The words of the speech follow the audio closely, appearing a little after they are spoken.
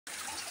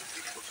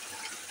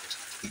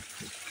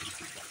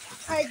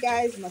Hi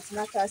guys,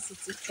 Matinaka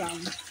City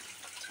Farm.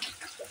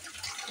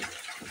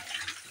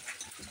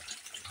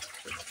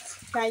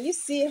 Can you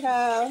see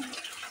how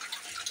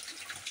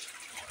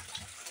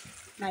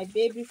my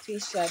baby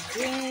fish are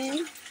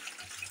doing?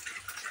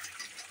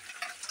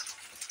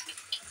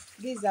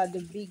 These are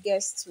the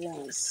biggest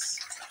ones.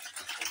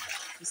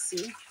 You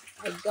see,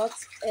 I got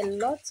a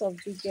lot of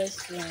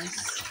biggest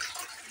ones.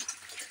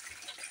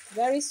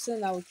 Very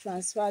soon I will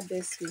transfer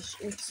this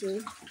fish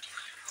into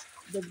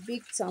the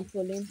big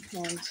trampoline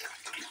pond.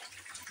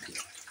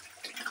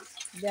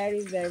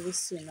 Very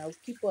soon. I will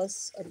keep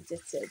us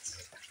updated.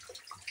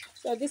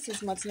 So this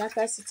is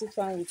Matinaka City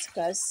Farm with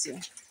Cassie.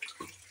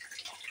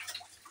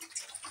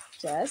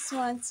 Just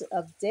want to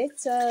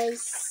update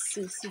us.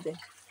 See them.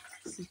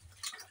 See.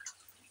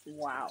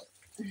 Wow.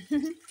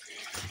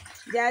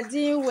 They are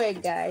doing well,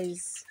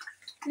 guys.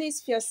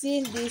 Please, if you're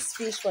seeing this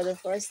fish for the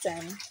first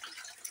time,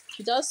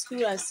 just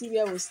scroll and see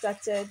where we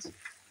started.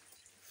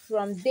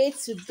 From day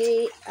to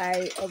day,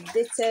 I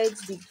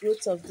updated the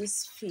growth of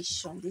this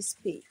fish on this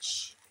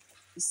page.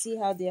 You see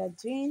how they are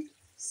doing?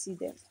 See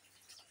them.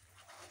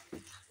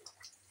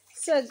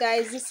 So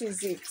guys, this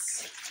is it.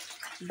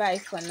 Bye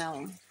for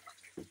now.